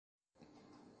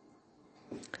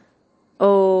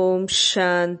ಓಂ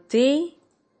ಶಾಂತಿ.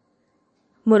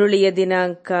 ಮುರುಳಿಯ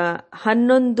ದಿನಾಂಕ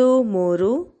 11/3.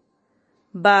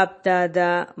 ಬಾಪ್ದಾದ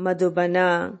ಮಧುಬನ.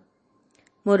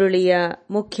 ಮುರುಳಿಯ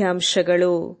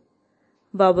ಮುಖ್ಯಾಂಶಗಳು.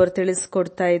 ಬಾಬರ್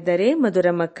ತಿಳಿಸಿಕೊಡ್ತಾ ಇದ್ದಾರೆ, ಮಧುರ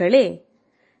ಮಕ್ಕಳೇ,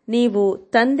 ನೀವು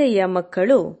ತಂದೆಯ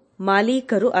ಮಕ್ಕಳು,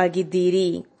 ಮಾಲೀಕರು ಆಗಿದ್ದೀರಿ.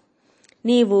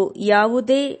 ನೀವು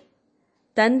ಯಾವುದೇ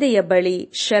ತಂದೆಯ ಬಳಿ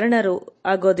ಶರಣರು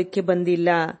ಆಗೋದಕ್ಕೆ ಬಂದಿಲ್ಲ.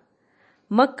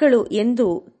 ಮಕ್ಕಳು ಎಂದು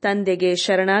ತಂದೆಗೆ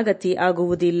ಶರಣಾಗತಿ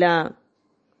ಆಗುವುದಿಲ್ಲ.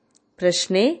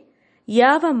 ಪ್ರಶ್ನೆ: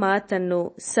 ಯಾವ ಮಾತನ್ನು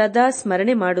ಸದಾ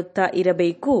ಸ್ಮರಣೆ ಮಾಡುತ್ತಾ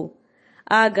ಇರಬೇಕು?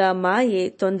 ಆಗ ಮಾಯೆ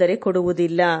ತೊಂದರೆ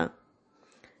ಕೊಡುವುದಿಲ್ಲ.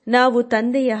 ನಾವು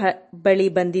ತಂದೆಯ ಬಳಿ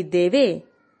ಬಂದಿದ್ದೇವೆ.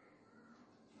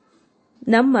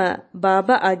 ನಮ್ಮ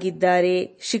ಬಾಬಾ ಆಗಿದ್ದಾರೆ,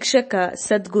 ಶಿಕ್ಷಕ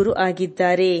ಸದ್ಗುರು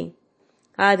ಆಗಿದ್ದಾರೆ.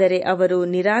 ಆದರೆ ಅವರು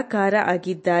ನಿರಾಕಾರ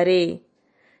ಆಗಿದ್ದಾರೆ.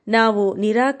 ನಾವು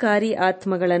ನಿರಾಕಾರಿ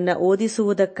ಆತ್ಮಗಳನ್ನು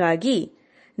ಓದಿಸುವುದಕ್ಕಾಗಿ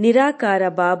ನಿರಾಕಾರ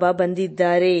ಬಾಬಾ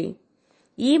ಬಂದಿದ್ದಾರೆ.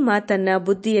 ಈ ಮಾತನ್ನ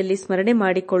ಬುದ್ಧಿಯಲ್ಲಿ ಸ್ಮರಣೆ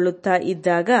ಮಾಡಿಕೊಳ್ಳುತ್ತಾ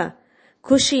ಇದ್ದಾಗ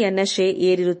ಖುಷಿಯ ನಶೆ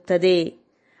ಏರಿರುತ್ತದೆ.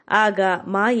 ಆಗ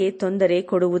ಮಾಯೆ ತೊಂದರೆ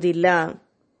ಕೊಡುವುದಿಲ್ಲ.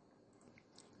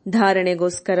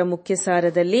 ಧಾರಣೆಗೋಸ್ಕರ ಮುಖ್ಯ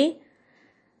ಸಾರದಲ್ಲಿ,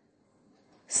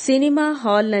 ಸಿನಿಮಾ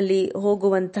ಹಾಲ್ನಲ್ಲಿ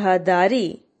ಹೋಗುವಂತಹ ದಾರಿ,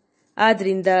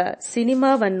 ಆದ್ರಿಂದ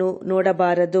ಸಿನಿಮಾವನ್ನು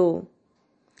ನೋಡಬಾರದು.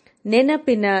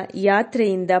 ನೆನಪಿನ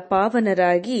ಯಾತ್ರೆಯಿಂದ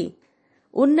ಪಾವನರಾಗಿ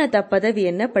ಉನ್ನತ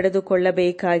ಪದವಿಯನ್ನು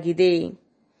ಪಡೆದುಕೊಳ್ಳಬೇಕಾಗಿದೆ.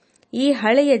 ಈ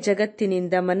ಹಳೆಯ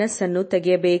ಜಗತ್ತಿನಿಂದ ಮನಸ್ಸನ್ನು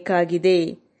ತೆಗೆಯಬೇಕಾಗಿದೆ.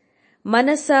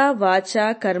 ಮನಸ ವಾಚ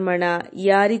ಕರ್ಮಣ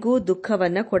ಯಾರಿಗೂ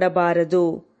ದುಃಖವನ್ನು ಕೊಡಬಾರದು.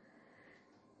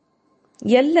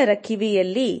 ಎಲ್ಲರ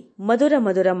ಕಿವಿಯಲ್ಲಿ ಮಧುರ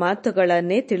ಮಧುರ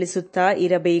ಮಾತುಗಳನ್ನೇ ತಿಳಿಸುತ್ತಾ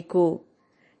ಇರಬೇಕು.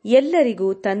 ಎಲ್ಲರಿಗೂ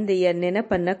ತಂದೆಯ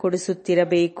ನೆನಪನ್ನ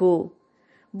ಕೊಡಿಸುತ್ತಿರಬೇಕು.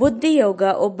 ಬುದ್ಧಿಯೋಗ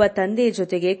ಒಬ್ಬ ತಂದೆಯ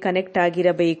ಜೊತೆಗೆ ಕನೆಕ್ಟ್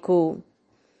ಆಗಿರಬೇಕು.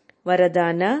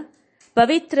 ವರದಾನ: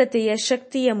 ಪವಿತ್ರತೆಯ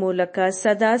ಶಕ್ತಿಯ ಮೂಲಕ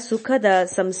ಸದಾ ಸುಖದ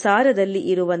ಸಂಸಾರದಲ್ಲಿ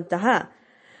ಇರುವಂತಹ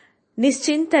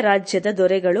ನಿಶ್ಚಿಂತ ರಾಜ್ಯದ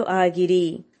ದೊರೆಗಳು ಆಗಿರಿ.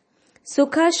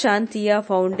 ಸುಖ ಶಾಂತಿಯ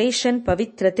ಫೌಂಡೇಶನ್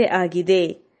ಪವಿತ್ರತೆ ಆಗಿದೆ.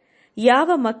 ಯಾವ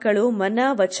ಮಕ್ಕಳು ಮನ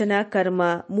ವಚನ ಕರ್ಮ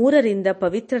 3ರಿಂದ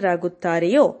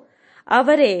ಪವಿತ್ರರಾಗುತ್ತಾರೆಯೋ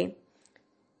ಅವರೇ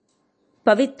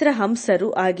ಪವಿತ್ರ ಹಂಸರು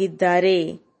ಆಗಿದ್ದಾರೆ.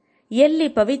 ಎಲ್ಲಿ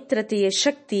ಪವಿತ್ರತೆಯ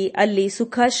ಶಕ್ತಿ, ಅಲ್ಲಿ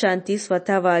ಸುಖ ಶಾಂತಿ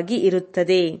ಸ್ವತಃವಾಗಿ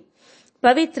ಇರುತ್ತದೆ.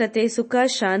 ಪವಿತ್ರತೆ ಸುಖ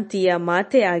ಶಾಂತಿಯ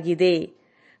ಮಾತೆ ಆಗಿದೆ.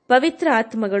 ಪವಿತ್ರ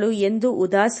ಆತ್ಮಗಳು ಎಂದೂ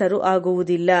ಉದಾಸರು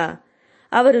ಆಗುವುದಿಲ್ಲ.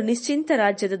 ಅವರು ನಿಶ್ಚಿಂತ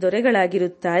ರಾಜ್ಯದ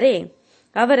ದೊರೆಗಳಾಗಿರುತ್ತಾರೆ.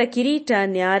 ಅವರ ಕಿರೀಟ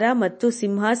ನ್ಯಾರ ಮತ್ತು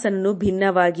ಸಿಂಹಾಸನನು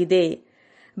ಭಿನ್ನವಾಗಿದೆ.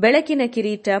 ಬೆಳಕಿನ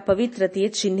ಕಿರೀಟ ಪವಿತ್ರತೆಯ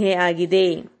ಚಿಹ್ನೆ ಆಗಿದೆ.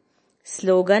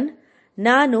 ಸ್ಲೋಗನ್: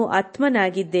 ನಾನು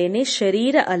ಆತ್ಮನಾಗಿದ್ದೇನೆ,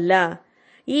 ಶರೀರ ಅಲ್ಲ.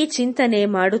 ಈ ಚಿಂತನೆ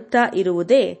ಮಾಡುತ್ತಾ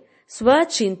ಇರುವುದೇ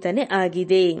ಸ್ವಚಿಂತನೆ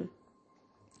ಆಗಿದೆ.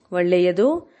 ಒಳ್ಳೆಯದು.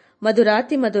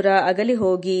 ಮಧುರಾತಿ ಮಧುರ ಅಗಲಿ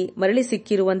ಹೋಗಿ ಮರಳಿ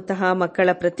ಸಿಕ್ಕಿರುವಂತಹ ಮಕ್ಕಳ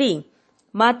ಪ್ರತಿ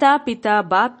ಮಾತಾಪಿತಾ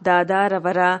ಬಾಪ್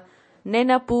ದಾದಾರವರ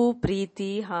ನೆನಪು,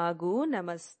 ಪ್ರೀತಿ ಹಾಗೂ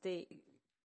ನಮಸ್ತೆ.